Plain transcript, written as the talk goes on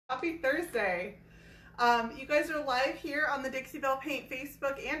Happy Thursday. You guys are live here on the Dixie Belle Paint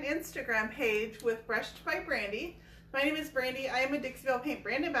Facebook and Instagram page with Brushed by Brandy. My name is Brandy. I am a Dixie Belle Paint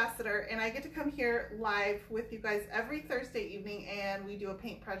brand ambassador, and I get to come here live with you guys every Thursday evening, and we do a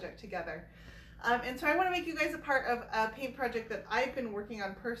paint project together. And so I want to make you guys a part of a paint project that I've been working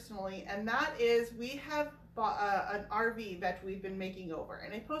on personally, and that is we have bought an RV that we've been making over,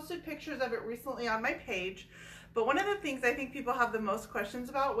 and I posted pictures of it recently on my page. But one of the things I think people have the most questions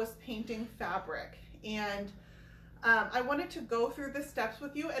about was painting fabric, and I wanted to go through the steps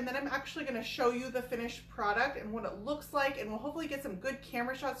with you, and then I'm actually going to show you the finished product and what it looks like, and we'll hopefully get some good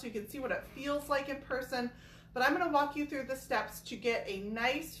camera shots so you can see what it feels like in person. But I'm going to walk you through the steps to get a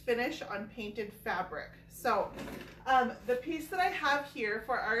nice finish on painted fabric. So the piece that I have here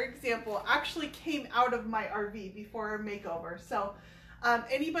for our example actually came out of my RV before our makeover. So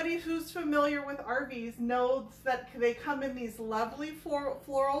anybody who's familiar with RVs knows that they come in these lovely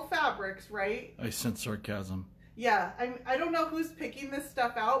floral fabrics, right? I sense sarcasm. Yeah, I don't know who's picking this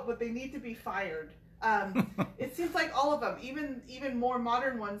stuff out, but they need to be fired. It seems like all of them, even more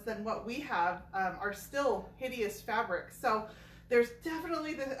modern ones than what we have, are still hideous fabrics. So there's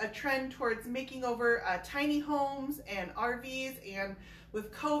definitely a trend towards making over tiny homes and RVs, and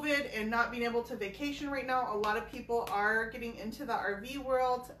with COVID and not being able to vacation right now, a lot of people are getting into the RV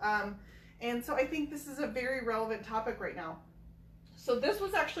world. And so I think this is a very relevant topic right now. So this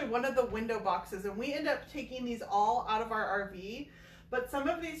was actually one of the window boxes, and we ended up taking these all out of our RV, but some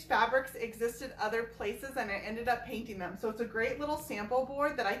of these fabrics existed other places and I ended up painting them. So it's a great little sample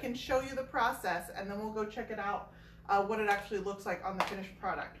board that I can show you the process, and then we'll go check it out, what it actually looks like on the finished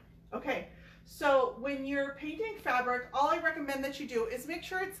product. Okay. So when you're painting fabric, all I recommend that you do is make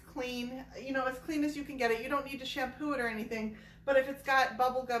sure it's clean, you know, as clean as you can get it. You don't need to shampoo it or anything, but if it's got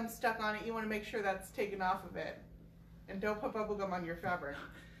bubble gum stuck on it, you want to make sure that's taken off of it. And don't put bubble gum on your fabric.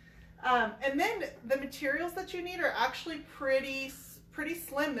 And then the materials that you need are actually pretty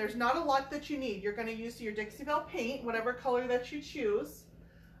slim. There's not a lot that you need. You're going to use your Dixie Belle paint, whatever color that you choose.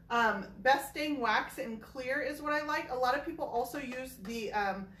 Best Staying Wax in clear is what I like. A lot of people also use the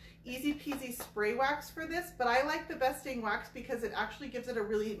Easy Peasy spray wax for this, but I like the Best Staying Wax because it actually gives it a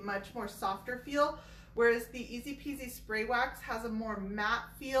really much more softer feel, whereas the Easy Peasy spray wax has a more matte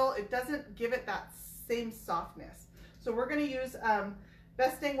feel. It doesn't give it that same softness. So we're going to use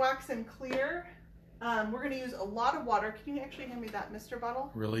Best Staying Wax in clear. We're going to use a lot of water. Can you actually hand me that Mr.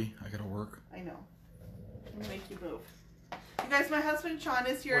 bottle? Really? I gotta work. I know. I'm going to make you move. You guys, my husband Sean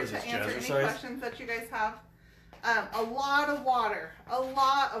is here to answer any questions that you guys have. A lot of water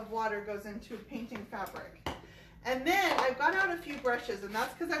goes into painting fabric. And then I've got out a few brushes, and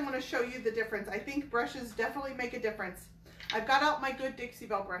that's because I want to show you the difference. I think brushes definitely make a difference. I've got out my good Dixie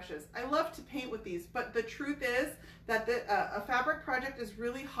Belle brushes. I love to paint with these, but the truth is that a fabric project is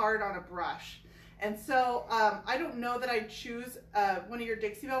really hard on a brush. And so I don't know that I'd choose one of your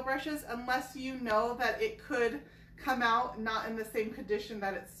Dixie Belle brushes unless you know that it could come out not in the same condition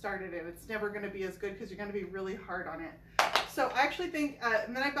that it started in. It's never going to be as good because you're going to be really hard on it. So I actually think,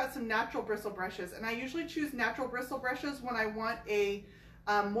 and then I've got some natural bristle brushes, and I usually choose natural bristle brushes when I want a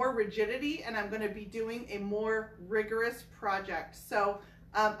more rigidity and I'm going to be doing a more rigorous project. So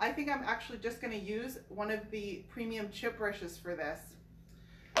I think I'm actually just going to use one of the premium chip brushes for this.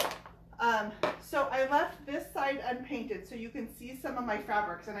 So I left this side unpainted so you can see some of my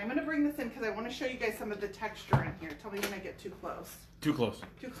fabrics, and I'm going to bring this in because I want to show you guys some of the texture in here. Tell me when I get too close. Too close.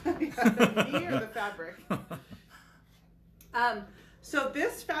 Too close. Yeah, me or the fabric? So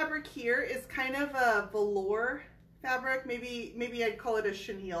this fabric here is kind of a velour fabric. Maybe I'd call it a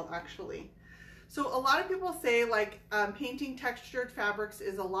chenille actually. So a lot of people say like painting textured fabrics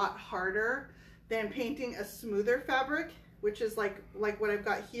is a lot harder than painting a smoother fabric, which is like what I've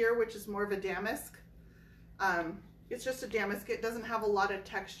got here, which is more of a damask. It's just a damask. It doesn't have a lot of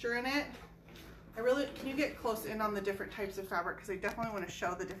texture in it. Can you get close in on the different types of fabric? Because I definitely want to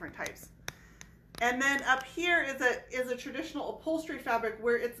show the different types. And then up here is a traditional upholstery fabric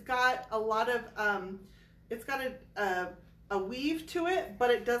where it's got a lot of, it's got a weave to it, but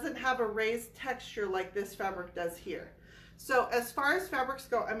it doesn't have a raised texture like this fabric does here. So as far as fabrics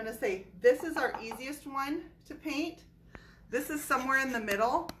go, I'm going to say this is our easiest one to paint. This is somewhere in the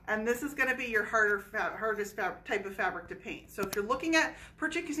middle, and this is going to be your hardest type of fabric to paint. So if you're looking at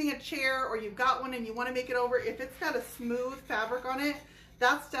purchasing a chair or you've got one and you want to make it over, if it's got a smooth fabric on it,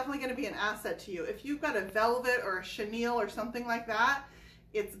 that's definitely going to be an asset to you. If you've got a velvet or a chenille or something like that,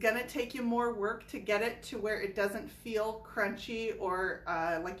 it's going to take you more work to get it to where it doesn't feel crunchy or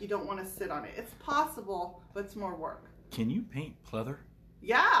like you don't want to sit on it. It's possible, but it's more work. Can you paint pleather?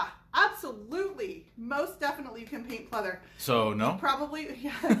 Yeah. Absolutely. Most definitely you can paint pleather. So no? You probably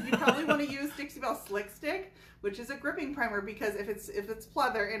want to use Dixie Belle Slick Stick, which is a gripping primer, because if it's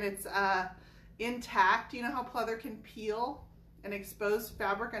pleather and it's intact, you know how pleather can peel and expose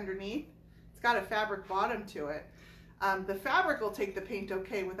fabric underneath? It's got a fabric bottom to it. The fabric will take the paint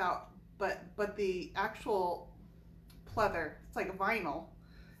okay without, but the actual pleather, it's like a vinyl,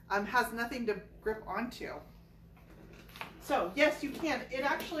 has nothing to grip onto. So yes, you can. It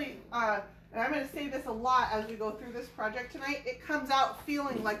actually, and I'm going to say this a lot as we go through this project tonight, it comes out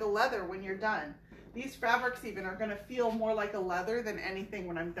feeling like a leather when you're done. These fabrics even are going to feel more like a leather than anything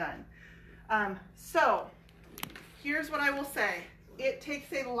when I'm done. So here's what I will say. It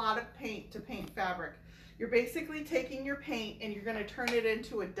takes a lot of paint to paint fabric. You're basically taking your paint and you're going to turn it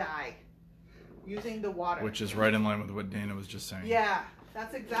into a dye using the water. Which is right in line with what Dana was just saying. Yeah,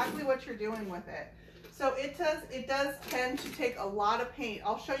 that's exactly what you're doing with it. So it does tend to take a lot of paint.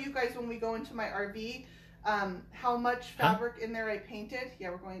 I'll show you guys when we go into my RV how much fabric in there I painted.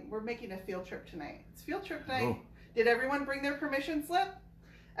 Yeah, we're making a field trip tonight. It's field trip night. Oh. Did everyone bring their permission slip?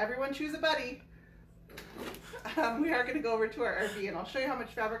 Everyone choose a buddy. We are going to go over to our RV and I'll show you how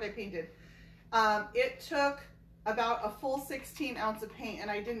much fabric I painted. It took about a full 16 ounce of paint, and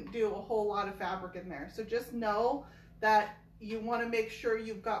I didn't do a whole lot of fabric in there. So just know that you want to make sure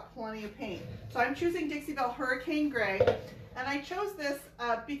you've got plenty of paint. So I'm choosing Dixie Belle Hurricane Gray, and I chose this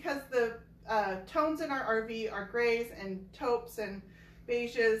because the tones in our RV are grays and taupes and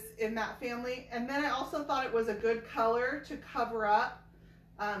beiges in that family. And then I also thought it was a good color to cover up.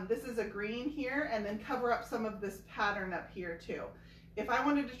 This is a green here, and then cover up some of this pattern up here too. If I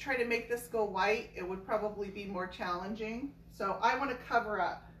wanted to try to make this go white, it would probably be more challenging. So I want to cover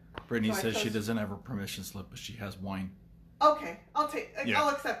up. Brittany says she doesn't have a permission slip, but she has wine. Okay, I'll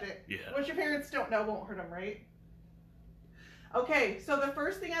accept it. Yeah. What your parents don't know won't hurt them, right? Okay, so the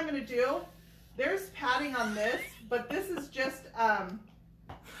first thing I'm going to do, there's padding on this, but this is just,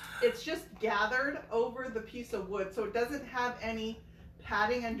 it's just gathered over the piece of wood, so it doesn't have any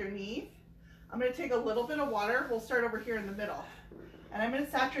padding underneath. I'm going to take a little bit of water. We'll start over here in the middle. And I'm going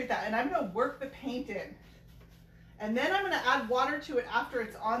to saturate that, and I'm going to work the paint in. And then I'm going to add water to it after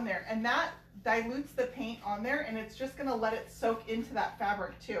it's on there, and that dilutes the paint on there, and it's just going to let it soak into that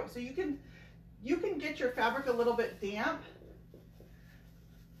fabric too. So you can get your fabric a little bit damp,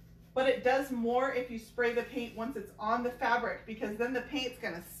 but it does more if you spray the paint once it's on the fabric, because then the paint's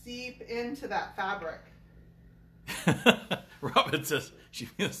going to seep into that fabric. Robin says she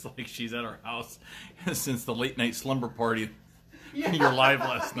feels like she's at her house since the late night slumber party. Yeah. You're live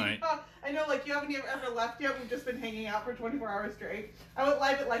last night. I know, like, you haven't ever left yet. We've just been hanging out for 24 hours straight. I went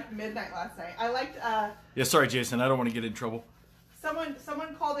live at like midnight last night. I liked yeah, sorry Jason, I don't want to get in trouble. Someone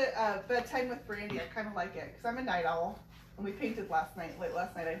called it bedtime with Brandy. I kind of like it because I'm a night owl, and we painted late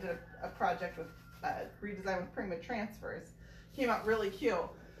last night. I did a project with redesign with Prima transfers. Came out really cute.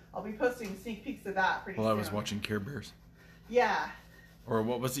 I'll be posting sneak peeks of that pretty soon. Well, I was watching Care Bears. Yeah. Or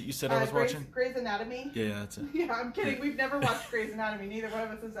what was it you said I was watching? Grey's Anatomy. Yeah, that's it. Yeah, I'm kidding. We've never watched Grey's Anatomy. Neither one of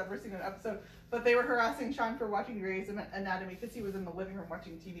us has ever seen an episode. But they were harassing Sean for watching Grey's Anatomy because he was in the living room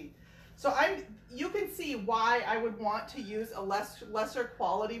watching TV. So you can see why I would want to use a lesser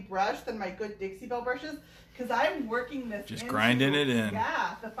quality brush than my good Dixie Belle brushes, because I'm working this just grinding it in.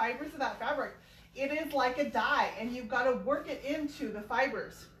 Yeah, the fibers of that fabric. It is like a dye, and you've got to work it into the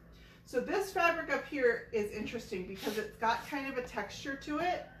fibers. So this fabric up here is interesting because it's got kind of a texture to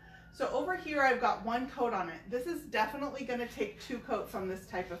it. So over here I've got one coat on it. This is definitely going to take 2 coats on this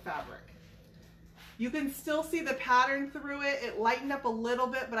type of fabric. You can still see the pattern through it. It lightened up a little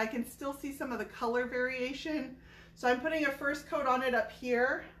bit, but I can still see some of the color variation. So I'm putting a first coat on it up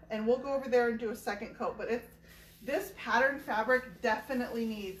here, and we'll go over there and do a second coat. But this pattern fabric definitely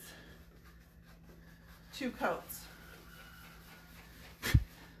needs 2 coats.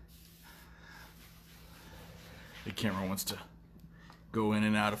 The camera wants to go in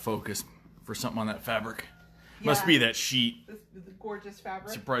and out of focus for something on that fabric. Yeah. Must be that sheet. This gorgeous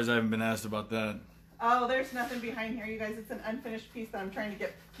fabric. Surprised I haven't been asked about that. Oh, there's nothing behind here, you guys. It's an unfinished piece that I'm trying to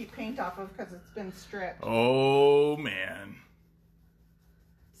keep paint off of because it's been stripped. Oh, man.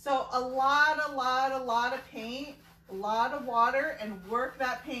 So a lot of paint, a lot of water, and work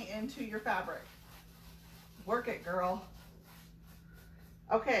that paint into your fabric. Work it, girl.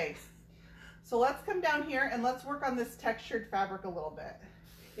 Okay. So let's come down here and let's work on this textured fabric a little bit.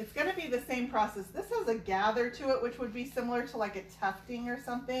 It's going to be the same process. This has a gather to it, which would be similar to like a tufting or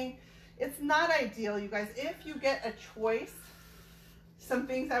something. It's not ideal, you guys. If you get a choice, some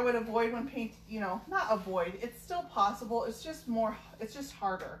things I would avoid when paint, not avoid, it's still possible. It's just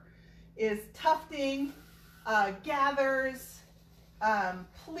harder. Is tufting, gathers,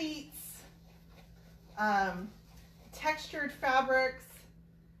 pleats, textured fabrics,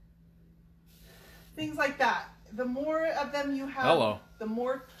 things like that. The more of them you have, the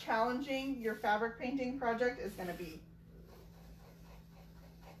more challenging your fabric painting project is going to be.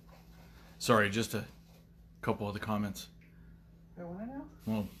 Sorry, just a couple of the comments. I want to know.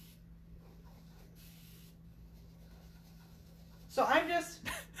 Well, so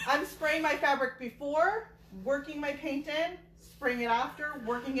I'm spraying my fabric before, working my paint in, spraying it after,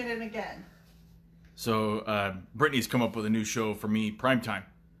 working it in again. So Brittany's come up with a new show for me, primetime.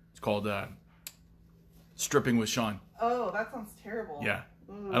 It's called Stripping with Sean. Oh, that sounds terrible. Yeah.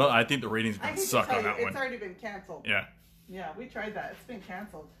 I think the ratings are going to suck on that one. It's already been canceled. Yeah. Yeah, we tried that. It's been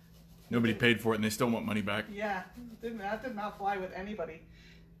canceled. Nobody paid for it and they still want money back. Yeah, that did not fly with anybody.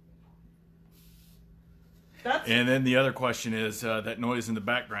 And then the other question is that noise in the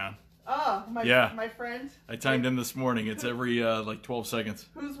background. Oh, my friend. I timed him this morning. It's every like 12 seconds.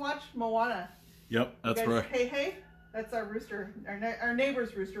 Who's watched Moana? Yep, that's right. Hey, hey, that's our rooster, our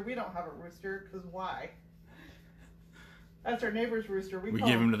neighbor's rooster. We don't have a rooster because why? That's our neighbor's rooster. We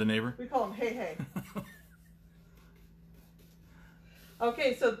give him to the neighbor. We call him Hey Hey.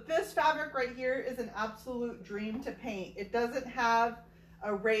 Okay, so this fabric right here is an absolute dream to paint. It doesn't have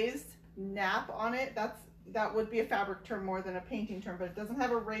a raised nap on it. That would be a fabric term more than a painting term, but it doesn't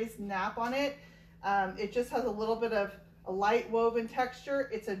have a raised nap on it. It just has a little bit of a light woven texture.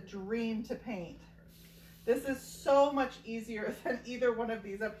 It's a dream to paint. This is so much easier than either one of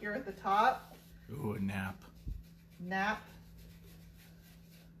these up here at the top. Ooh, a nap. Nap.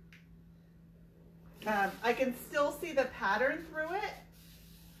 I can still see the pattern through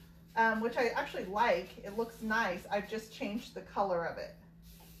it, which I actually like. It looks nice. I've just changed the color of it.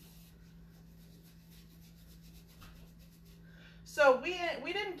 So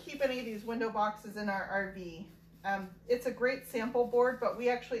we didn't keep any of these window boxes in our RV. It's a great sample board, but we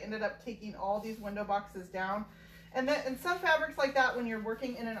actually ended up taking all these window boxes down. And some fabrics like that, when you're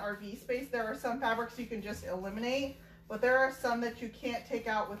working in an RV space, there are some fabrics you can just eliminate, but there are some that you can't take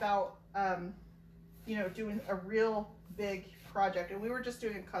out without, you know, doing a real big project. And we were just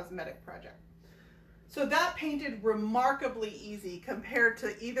doing a cosmetic project. So that painted remarkably easy compared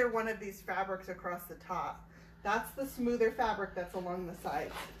to either one of these fabrics across the top. That's the smoother fabric that's along the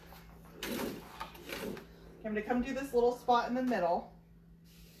sides. I'm going to come do this little spot in the middle.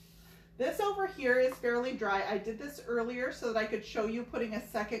 This over here is fairly dry. I did this earlier so that I could show you putting a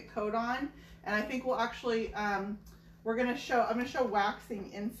second coat on. And I think we'll actually, I'm going to show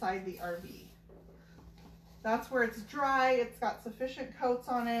waxing inside the RV. That's where it's dry. It's got sufficient coats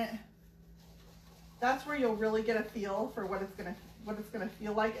on it. That's where you'll really get a feel for what it's going to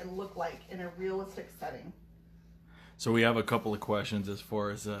feel like and look like in a realistic setting. So we have a couple of questions as far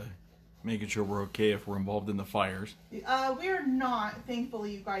as making sure we're okay if we're involved in the fires. We are not,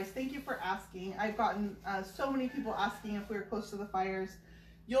 thankfully, you guys. Thank you for asking. I've gotten so many people asking if we were close to the fires.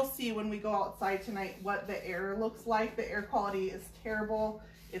 You'll see when we go outside tonight what the air looks like. The air quality is terrible.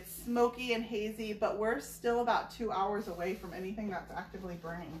 It's smoky and hazy, but we're still about 2 hours away from anything that's actively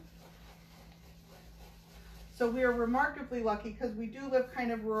burning. So we are remarkably lucky because we do live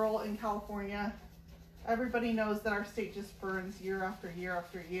kind of rural in California. Everybody knows that our state just burns year after year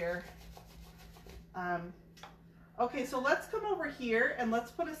after year. Okay, so let's come over here and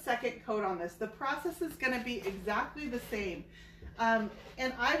let's put a second coat on this. The process is going to be exactly the same. And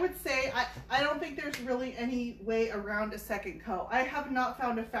I would say, I don't think there's really any way around a second coat. I have not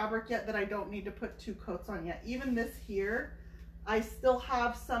found a fabric yet that I don't need to put 2 coats on yet. Even this here, I still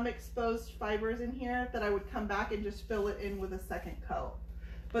have some exposed fibers in here that I would come back and just fill it in with a second coat.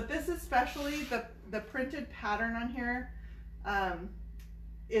 But this especially, the printed pattern on here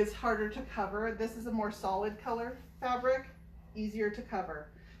is harder to cover. This is a more solid color fabric, easier to cover.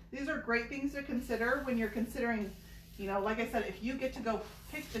 These are great things to consider when you're considering, you know, like I said, if you get to go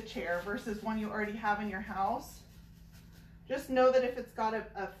pick the chair versus one you already have in your house, just know that if it's got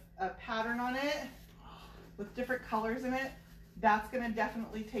a pattern on it with different colors in it, that's going to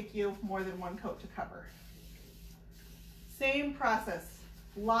definitely take you more than 1 coat to cover. Same process.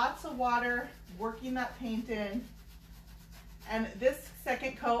 Lots of water, working that paint in. And this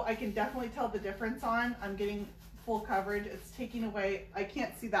second coat, I can definitely tell the difference on. I'm getting full coverage. It's taking away, I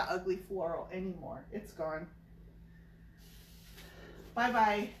can't see that ugly floral anymore. It's gone.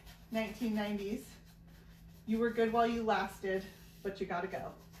 Bye-bye, 1990s. You were good while you lasted, but you gotta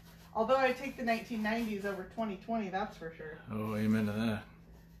go. Although I take the 1990s over 2020, that's for sure. Oh, amen to that.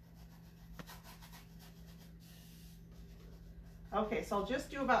 Okay, so I'll just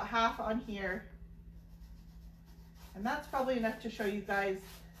do about half on here. And that's probably enough to show you guys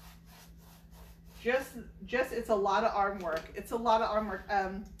just it's a lot of arm work. It's a lot of arm work.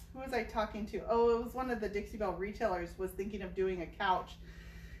 Who was I talking to? Oh, it was one of the Dixie Belle retailers was thinking of doing a couch.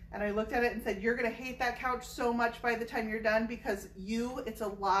 And I looked at it and said, you're going to hate that couch so much by the time you're done because it's a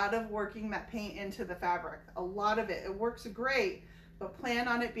lot of working that paint into the fabric. A lot of it. It works great, but plan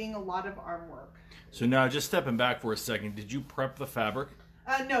on it being a lot of arm work. So now just stepping back for a second, did you prep the fabric?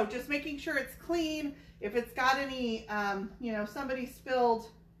 No, just making sure it's clean. If it's got any, you know, somebody spilled,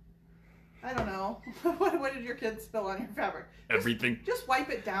 I don't know, what did your kids spill on your fabric? Everything. Just wipe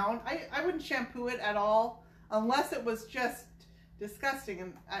it down. I wouldn't shampoo it at all unless it was just disgusting,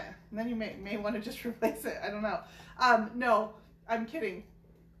 and then you may want to just replace it. I don't know. No, I'm kidding.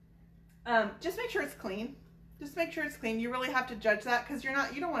 Just make sure it's clean. Just make sure it's clean. You really have to judge that because you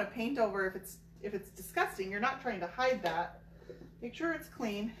don't want to paint over if it's disgusting. You're not trying to hide that. Make sure it's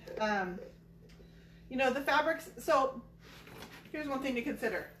clean. You know, the fabrics. So here's one thing to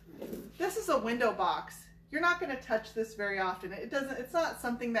consider. This is a window box. You're not going to touch this very often. It's not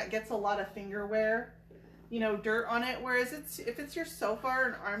something that gets a lot of finger wear, you know, dirt on it. Whereas if it's your sofa or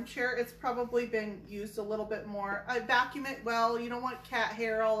an armchair, it's probably been used a little bit more. I vacuum it well. You don't want cat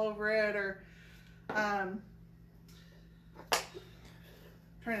hair all over it, or trying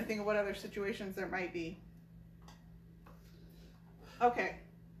to think of what other situations there might be. Okay.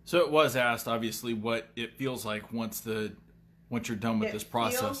 So it was asked, obviously, what it feels like once you're done with this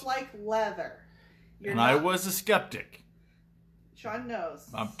process. It feels like leather. I was a skeptic. Sean knows.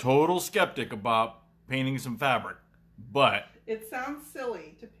 I'm total skeptic about painting some fabric, but it sounds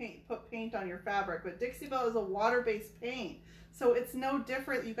silly to put paint on your fabric, but Dixie Belle is a water-based paint, so it's no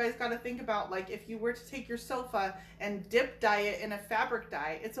different. You guys got to think about, like, if you were to take your sofa and dip dye it in a fabric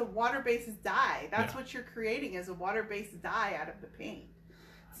dye, it's a water-based dye. That's what you're creating, is a water-based dye out of the paint.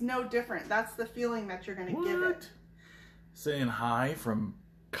 It's no different. That's the feeling that you're going to give it. Saying hi from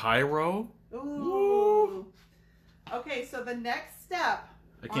Cairo. Ooh. Okay, so the next step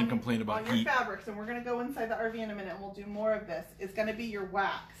I can't complain about your fabrics, and we're going to go inside the RV in a minute and we'll do more of this, is going to be your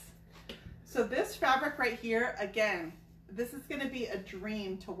wax. So this fabric right here, again, this is going to be a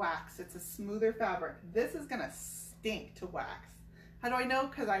dream to wax. It's a smoother fabric. This is going to stink to wax. How do I know?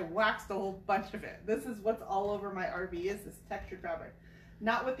 Because I waxed a whole bunch of it. This is what's all over my RV, is this textured fabric.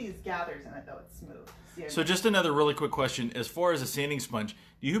 Not with these gathers in it, though. It's smooth. So just another really quick question. As far as a sanding sponge,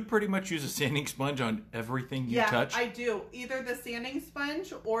 do you pretty much use a sanding sponge on everything you touch? Yeah, I do. Either the sanding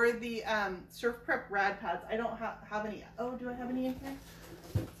sponge or the Surf Prep rad pads. I don't have any. Oh, do I have any in here?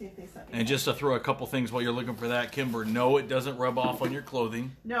 Let's see if they sent me. And just to throw a couple things while you're looking for that, Kimber, no, it doesn't rub off on your clothing.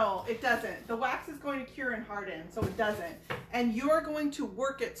 No, it doesn't. The wax is going to cure and harden, so it doesn't. And you are going to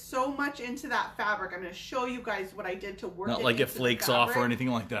work it so much into that fabric. I'm going to show you guys what I did to work it. Not like it flakes off or anything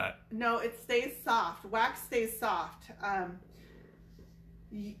like that. No, it stays soft. Wax stays soft. I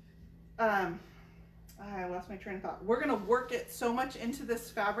lost my train of thought. We're going to work it so much into this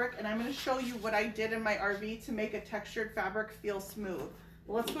fabric, and I'm going to show you what I did in my RV to make a textured fabric feel smooth.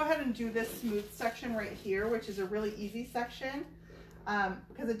 Well, let's go ahead and do this smooth section right here, which is a really easy section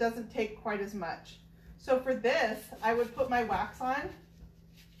because it doesn't take quite as much. So for this, I would put my wax on,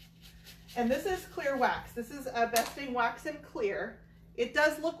 and this is clear wax. This is a Besting Wax in Clear. It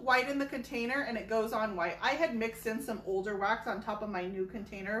does look white in the container, and it goes on white. I had mixed in some older wax on top of my new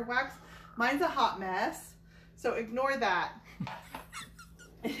container of wax. Mine's a hot mess, so ignore that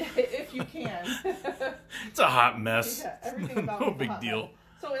if you can. It's a hot mess. Yeah, everything about no big deal. Mess.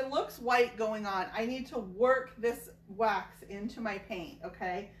 So it looks white going on. I need to work this wax into my paint,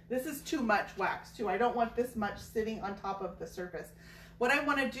 okay? This is too much wax too. I don't want this much sitting on top of the surface. What I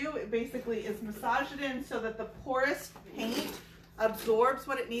want to do basically is massage it in so that the porous paint absorbs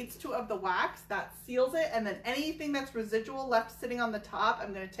what it needs to of the wax, that seals it, and then anything that's residual left sitting on the top,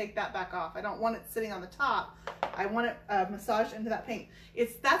 I'm going to take that back off. I don't want it sitting on the top. I want it massaged into that paint.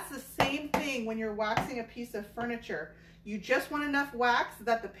 That's the same thing when you're waxing a piece of furniture. You just want enough wax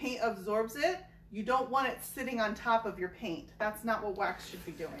that the paint absorbs it. You don't want it sitting on top of your paint. That's not what wax should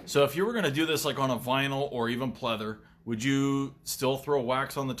be doing. So if you were going to do this like on a vinyl or even pleather, would you still throw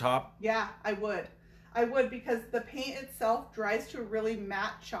wax on the top? Yeah, I would. I would, because the paint itself dries to a really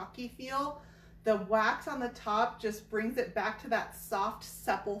matte, chalky feel. The wax on the top just brings it back to that soft,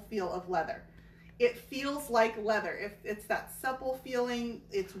 supple feel of leather. It feels like leather. If it's that supple feeling,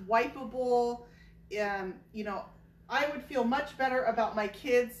 it's wipeable. You know, I would feel much better about my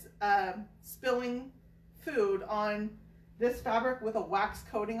kids spilling food on this fabric with a wax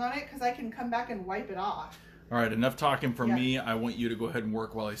coating on it, because I can come back and wipe it off. All right, enough talking from me. I want you to go ahead and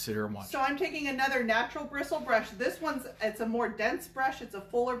work while I sit here and watch. So I'm taking another natural bristle brush. This one's, it's a more dense brush. It's a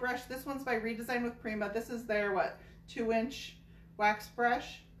fuller brush. This one's by Redesign with Prima. This is their, 2-inch wax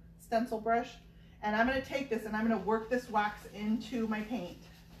brush, stencil brush. And I'm going to take this and I'm going to work this wax into my paint.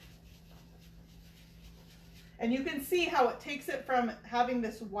 And you can see how it takes it from having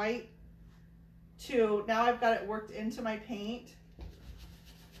this white to now I've got it worked into my paint.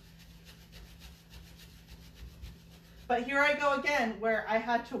 But here I go again, where I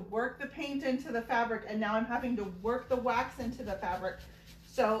had to work the paint into the fabric, and now I'm having to work the wax into the fabric.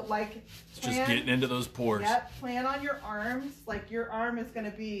 So like, it's just getting into those pores. Yep, plan on your arms. Like your arm is going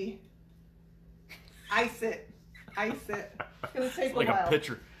to be, ice it. It's going to take a while. Like a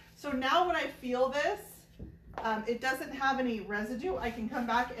pitcher. So now when I feel this, it doesn't have any residue. I can come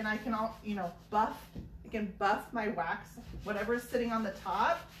back and I can, buff. I can buff my wax, whatever's sitting on the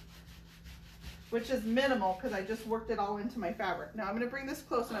top, which is minimal because I just worked it all into my fabric. Now I'm going to bring this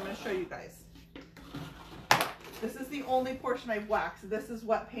close and I'm going to show you guys. This is the only portion I've waxed. This is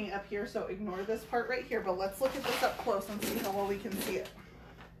wet paint up here, so ignore this part right here, but let's look at this up close and see how well we can see it.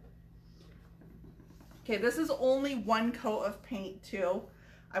 Okay, this is only one coat of paint too.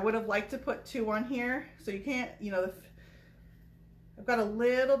 I would have liked to put 2 on here, so you can't, I've got a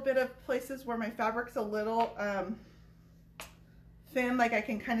little bit of places where my fabric's a little thin, like I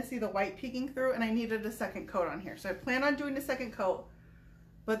can kind of see the white peeking through, and I needed a second coat on here. So I plan on doing a second coat,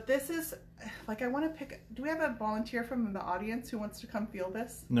 but this is, like I want to pick, do we have a volunteer from the audience who wants to come feel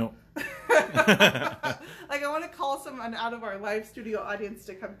this? No. Like I want to call someone out of our live studio audience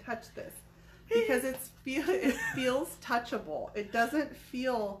to come touch this. Because it feels touchable. It doesn't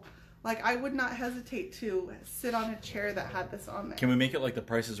feel like, I would not hesitate to sit on a chair that had this on there. Can we make it like The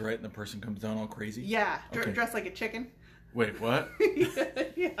Price is Right and the person comes down all crazy? Yeah, okay. Dressed like a chicken. Wait, what?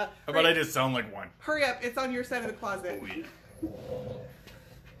 Yeah. How about I just sound like one? Hurry up, it's on your side of the closet. Oh, yeah.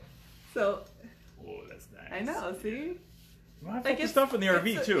 So. Oh, that's nice. I know, see? Well, I put the stuff in the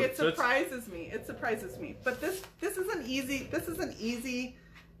RV too. It surprises me. It surprises me. But this is an easy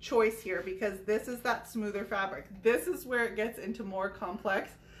choice here, because this is that smoother fabric. This is where it gets into more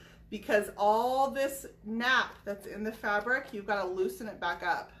complex, because all this nap that's in the fabric, you've got to loosen it back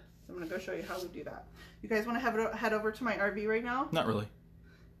up. So I'm going to go show you how we do that. You guys want to head over to my RV right now? Not really.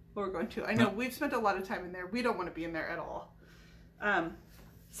 We're going to. I know we've spent a lot of time in there. We don't want to be in there at all.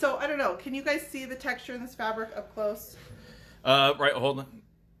 So I don't know. Can you guys see the texture in this fabric up close? Right, hold on.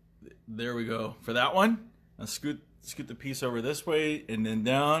 There we go. For that one, now scoot the piece over this way, and then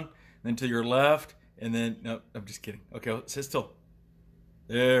down, then to your left, and then, no, I'm just kidding. Okay, sit still.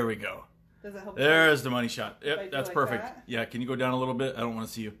 There we go. Does it help? There's the money shot. Yep, that's like perfect. That? Yeah, can you go down a little bit? I don't want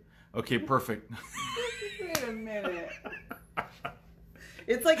to see you. Okay, perfect. Wait a minute.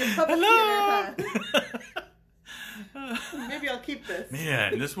 It's like a puppet theater, huh? Maybe I'll keep this.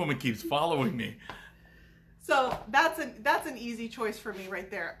 Man, this woman keeps following me. So that's an easy choice for me right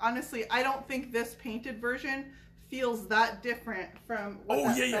there. Honestly, I don't think this painted version feels that different from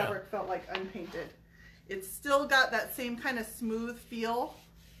what fabric felt like unpainted. It's still got that same kind of smooth feel.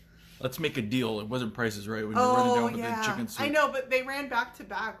 Let's make a deal. It wasn't Price is Right when you're running down with the chicken soup. I know, but they ran back to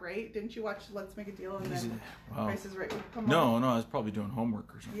back, right? Didn't you watch Let's Make a Deal and then Price is Right would come on? No, I was probably doing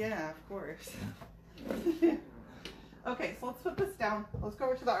homework or something. Yeah, of course. Yeah. Okay, so let's put this down. Let's go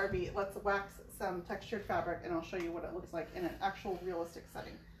over to the RV. Let's wax some textured fabric, and I'll show you what it looks like in an actual realistic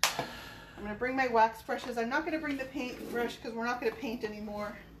setting. I'm going to bring my wax brushes. I'm not going to bring the paint brush because we're not going to paint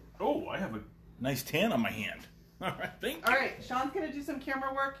anymore. Oh, I have a nice tan on my hand. All right, thank you. All right, Sean's going to do some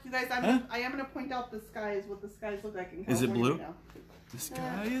camera work. You guys, I am going to point out the skies, what the skies look like in California. Is it blue? Now. The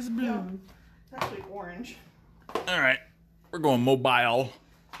sky is blue. No, it's actually orange. All right, we're going mobile.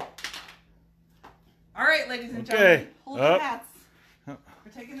 All right, ladies and gentlemen, hold your hats. Oh.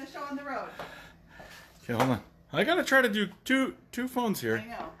 We're taking the show on the road. Okay, hold on. I gotta try to do two phones here. I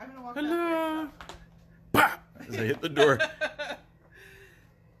know. I'm gonna walk Hello. Pop! As I hit the door.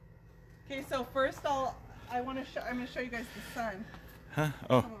 Okay, so first I'm gonna show you guys the sun. Huh?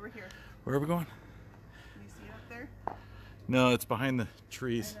 Oh. Come over here. Where are we going? Can you see it up there? No, it's behind the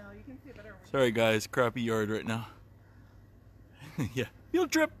trees. I know. You can see it better. Sorry, guys. Crappy yard right now. Yeah.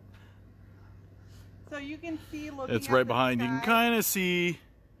 Field trip. So you can see, looking It's at right the behind. sky, You can kind of see.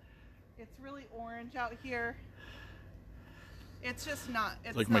 It's really orange out here. It's just not.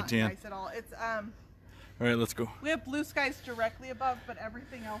 It's like not my tan. nice at all. It's All right, let's go. We have blue skies directly above, but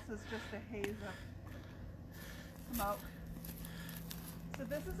everything else is just a haze of smoke. So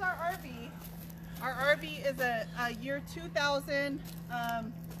this is our RV. Our RV is a year 2000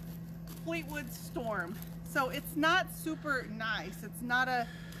 Fleetwood Storm. So it's not super nice. It's not a,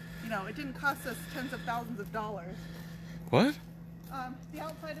 it didn't cost us tens of thousands of dollars. What? The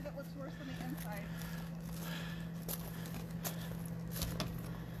outside of it looks worse than the inside.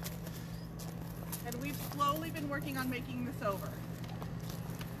 And we've slowly been working on making this over.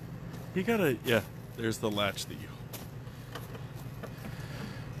 You gotta, yeah, there's the latch that you...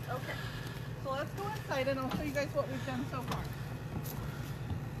 Okay, so let's go inside and I'll show you guys what we've done so far.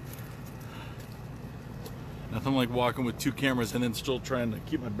 Nothing like walking with two cameras and then still trying to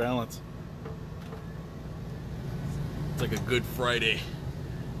keep my balance. It's like a Good Friday.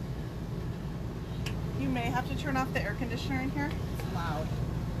 You may have to turn off the air conditioner in here. It's loud.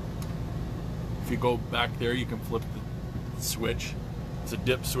 If you go back there, you can flip the switch. It's a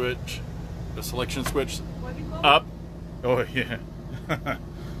dip switch, a selection switch. What do you call Up. Oh yeah.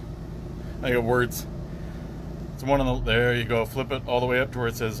 I got words. It's one on the, there you go. Flip it all the way up to where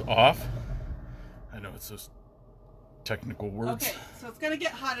it says off. I know it's just technical words. Okay, so it's gonna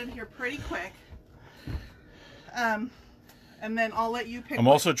get hot in here pretty quick. And then I'll let you pick. I'm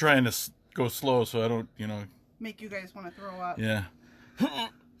also trying to go slow so I don't, you know, make you guys want to throw up. Yeah.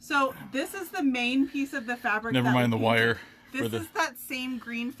 So this is the main piece of the fabric. Never mind the wire. This is that same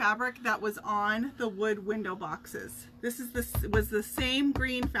green fabric that was on the wood window boxes. This is was the same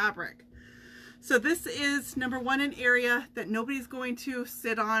green fabric. So this is, number one, an area that nobody's going to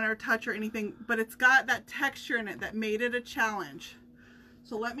sit on or touch or anything, but it's got that texture in it that made it a challenge.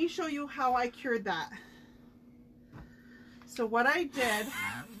 So let me show you how I cured that. So what I did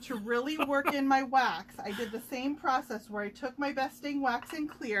to really work in my wax, I did the same process where I took my Besting wax in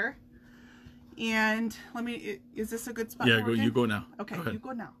clear, and let me, is this a good spot? Yeah, you go now. Okay, you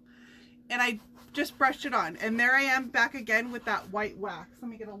go now. And I just brushed it on, and there I am back again with that white wax. Let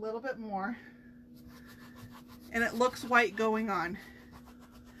me get a little bit more. And it looks white going on.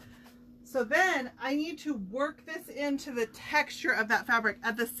 So then I need to work this into the texture of that fabric.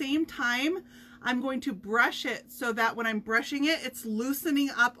 At the same time, I'm going to brush it so that when I'm brushing it, it's loosening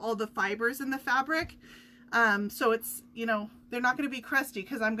up all the fibers in the fabric. So it's, you know, they're not going to be crusty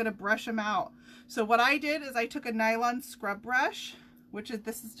because I'm going to brush them out. So what I did is I took a nylon scrub brush, which is,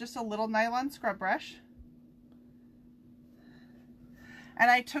 this is just a little nylon scrub brush.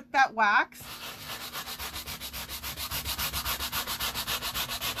 And I took that wax.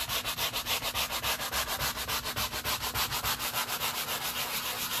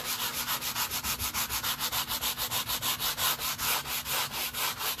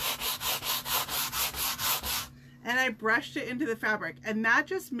 And I brushed it into the fabric, and that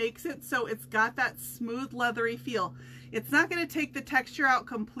just makes it so it's got that smooth leathery feel. It's not going to take the texture out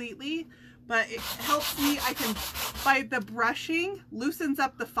completely, but it helps me. I can, by the brushing, loosens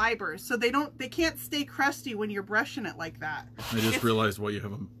up the fibers so they can't stay crusty when you're brushing it like that. I just realized why you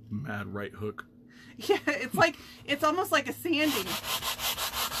have a mad right hook. Yeah, it's like, it's almost like a sanding.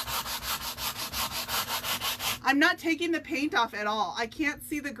 I'm not taking the paint off at all. I can't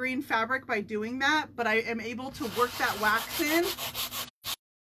see the green fabric by doing that, but I am able to work that wax in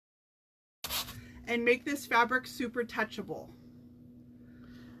and make this fabric super touchable.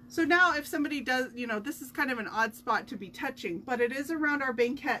 So now if somebody does, you know, this is kind of an odd spot to be touching, but it is around our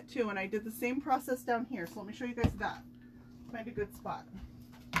banquette too, and I did the same process down here. So let me show you guys that. Find a good spot.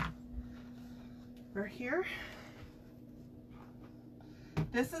 Right here.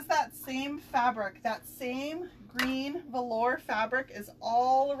 This is that same fabric, that same green velour fabric is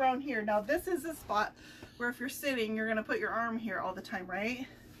all around here. Now this is a spot where if you're sitting, you're gonna put your arm here all the time, right?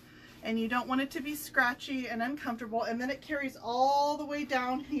 And you don't want it to be scratchy and uncomfortable, and then it carries all the way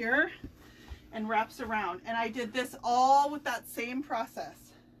down here and wraps around. And I did this all with that same process.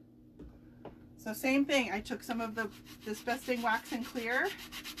 So same thing, I took some of this Besting wax and clear,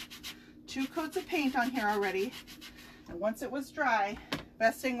 2 coats of paint on here already, and once it was dry,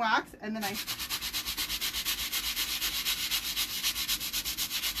 Besting wax, and then I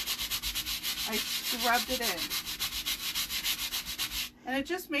scrubbed it in. And it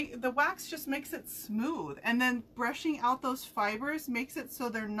just the wax just makes it smooth. And then brushing out those fibers makes it so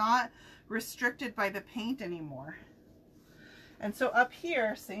they're not restricted by the paint anymore. And so up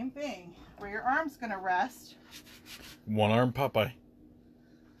here, same thing, where your arm's gonna rest. One arm Popeye.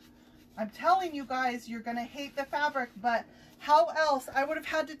 I'm telling you guys, you're gonna hate the fabric, but how else? I would have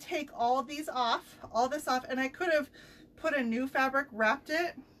had to take all these off, all this off, and I could have put a new fabric, wrapped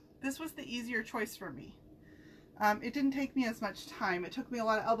it. This was the easier choice for me. It didn't take me as much time. It took me a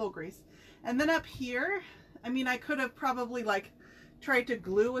lot of elbow grease. And then up here, I mean, I could have probably like tried to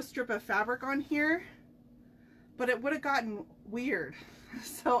glue a strip of fabric on here, but it would have gotten weird.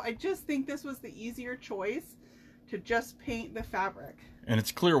 So I just think this was the easier choice, to just paint the fabric. And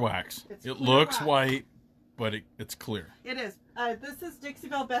it's clear wax. It looks white, but it's clear. It is. This is Dixie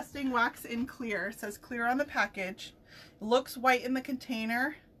Belle Besting Wax in Clear. It says clear on the package. It looks white in the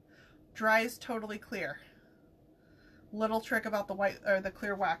container. Dries totally clear. Little trick about the white or the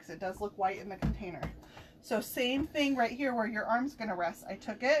clear wax. It does look white in the container. So same thing right here where your arm's going to rest. I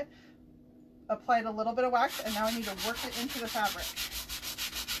took it, applied a little bit of wax, and now I need to work it into the fabric.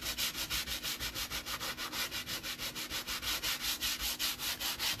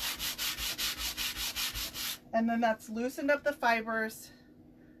 And then that's loosened up the fibers.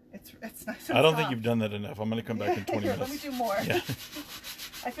 It's nice and I don't soft. think you've done that enough. I'm going to come back in 20 Here, minutes. let me do more. Yeah.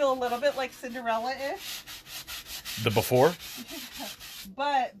 I feel a little bit like Cinderella-ish. The before?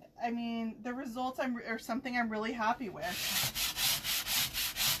 But, I mean, the results are something I'm really happy with.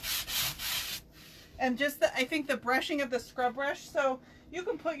 And just I think the brushing of the scrub brush, so you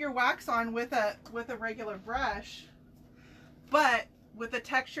can put your wax on with a regular brush, but with a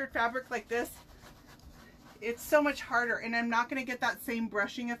textured fabric like this, it's so much harder, and I'm not going to get that same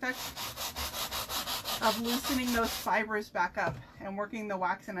brushing effect of loosening those fibers back up and working the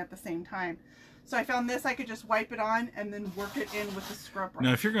wax in at the same time. So I found this, I could just wipe it on and then work it in with the scrub brush.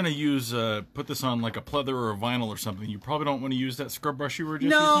 Now, if you're going to use, put this on like a pleather or a vinyl or something, you probably don't want to use that scrub brush you were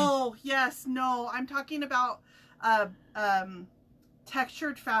just using? No, yes, no. I'm talking about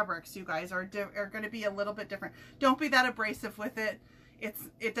textured fabrics, you guys, are going to be a little bit different. Don't be that abrasive with it.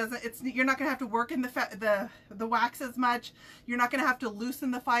 You're not going to have to work in the wax as much. You're not going to have to loosen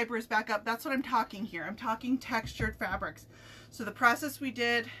the fibers back up. That's what I'm talking here. I'm talking textured fabrics. So the process we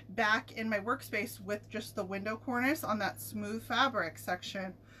did back in my workspace with just the window cornice on that smooth fabric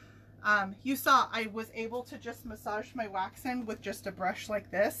section, you saw I was able to just massage my wax in with just a brush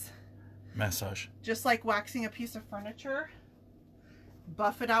like this. Massage. Just like waxing a piece of furniture.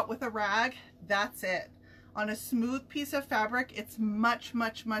 Buff it out with a rag. That's it. On a smooth piece of fabric, it's much,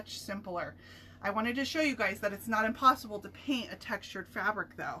 much, much simpler. I wanted to show you guys that it's not impossible to paint a textured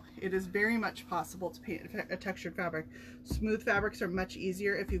fabric, though. It is very much possible to paint a textured fabric. Smooth fabrics are much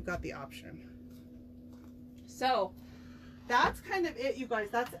easier if you've got the option. So that's kind of it, you guys.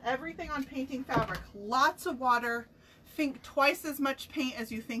 That's everything on painting fabric. Lots of water. Think twice as much paint as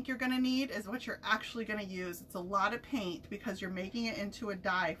you think you're going to need is what you're actually going to use. It's a lot of paint because you're making it into a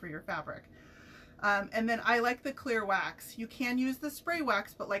dye for your fabric. And then I like the clear wax. You can use the spray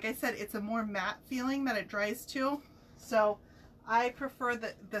wax, but like I said, it's a more matte feeling that it dries to. So I prefer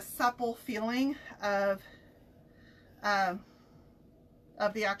the supple feeling of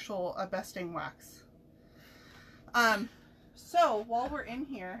the actual besting wax. So while we're in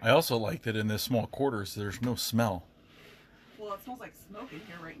here, I also like that in the small quarters, there's no smell. Well, it smells like smoke in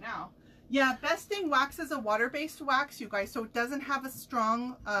here right now. Yeah, besting wax is a water-based wax, you guys, so it doesn't have a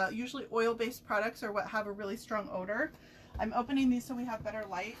strong, usually oil-based products or what have a really strong odor. I'm opening these so we have better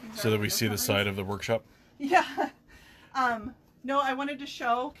light. So that we see the side of the workshop? Yeah. No, I wanted to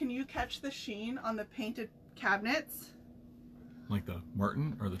show, can you catch the sheen on the painted cabinets? Like the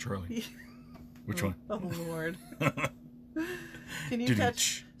Martin or the Charlie? Which one? Oh, Lord. Can you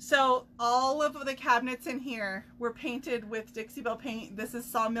catch? So all of the cabinets in here were painted with Dixie Belle paint. This is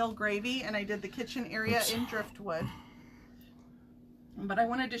Sawmill Gravy, and I did the kitchen area in driftwood. But I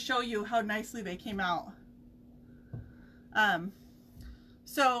wanted to show you how nicely they came out.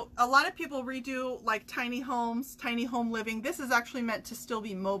 So a lot of people redo like tiny homes, tiny home living. This is actually meant to still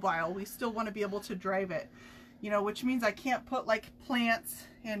be mobile. We still want to be able to drive it, you know, which means I can't put like plants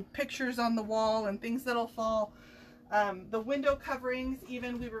and pictures on the wall and things that'll fall. The window coverings,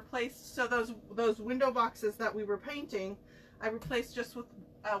 even we replaced, so those window boxes that we were painting, I replaced just with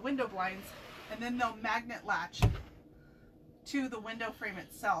window blinds, and then they'll magnet latch to the window frame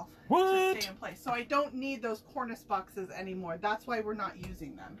itself to stay in place. So I don't need those cornice boxes anymore. That's why we're not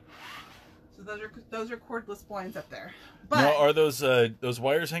using them. So those are cordless blinds up there. But now, are those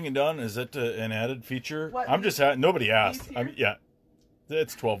wires hanging down? Is that an added feature? What, I'm just nobody asked. Yeah,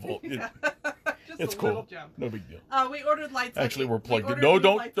 it's 12 volt. Yeah. It's cool. No big deal. We ordered lights. Actually, we're plugged in. No,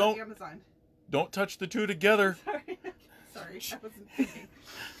 don't touch the two together. Sorry, I wasn't thinking.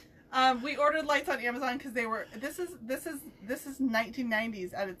 We ordered lights on Amazon because they were. This is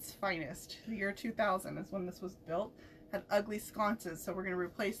 1990s at its finest. The year 2000 is when this was built. Had ugly sconces, so we're going to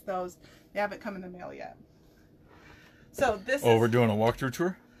replace those. They haven't come in the mail yet. So this. Oh, we're doing a walkthrough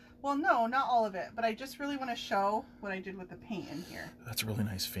tour. Well, no, not all of it, but I just really want to show what I did with the paint in here. That's a really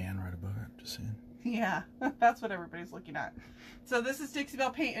nice fan right above it. Just saying. Yeah, that's what everybody's looking at. So this is Dixie Belle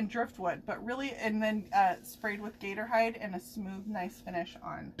paint and driftwood, but really, and then sprayed with gator hide and a smooth, nice finish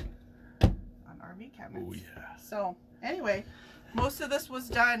on RV cabinets. Oh yeah. So anyway, most of this was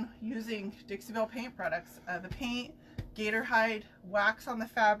done using Dixie Belle paint products. The paint, gator hide, wax on the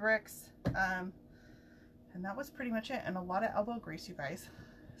fabrics, and that was pretty much it. And a lot of elbow grease, you guys.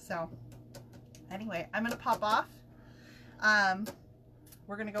 So anyway, I'm gonna pop off.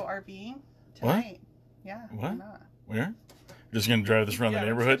 We're gonna go RVing tonight. What? Yeah. What? Why not? Where? Just gonna drive this around the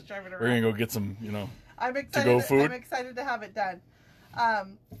neighborhood. We're gonna go get some, you know, I'm excited to-go food. I'm excited to have it done.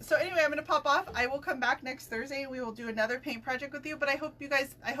 So anyway, I'm gonna pop off. I will come back next Thursday and we will do another paint project with you. But I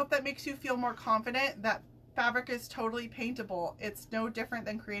hope that makes you feel more confident that fabric is totally paintable. It's no different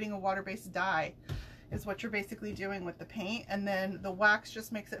than creating a water-based dye, is what you're basically doing with the paint. And then the wax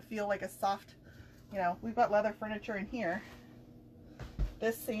just makes it feel like a soft, you know, we've got leather furniture in here.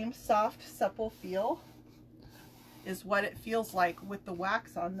 This same soft, supple feel is what it feels like with the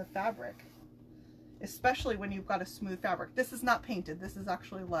wax on the fabric, especially when you've got a smooth fabric. This is not painted, this is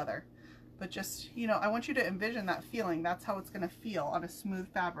actually leather. But just, you know, I want you to envision that feeling. That's how it's going to feel on a smooth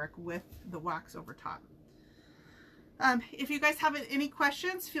fabric with the wax over top. If you guys have any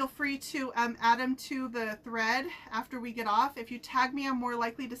questions, feel free to add them to the thread after we get off. If you tag me, I'm more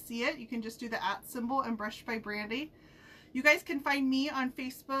likely to see it. You can just do the @ symbol and Brushed by Brandy. You guys can find me on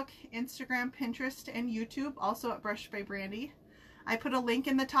Facebook, Instagram, Pinterest, and YouTube, also at Brushed by Brandy. I put a link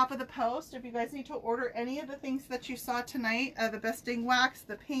in the top of the post if you guys need to order any of the things that you saw tonight, the besting wax,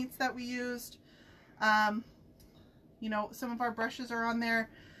 the paints that we used. You know, some of our brushes are on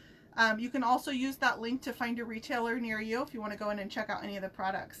there. You can also use that link to find a retailer near you if you want to go in and check out any of the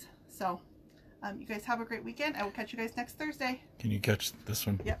products. So, you guys have a great weekend. I will catch you guys next Thursday. Can you catch this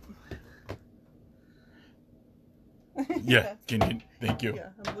one? Yep. Yeah, can you? Thank you. Yeah,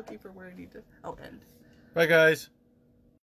 I'm looking for where I need to. Oh, end. Bye, guys.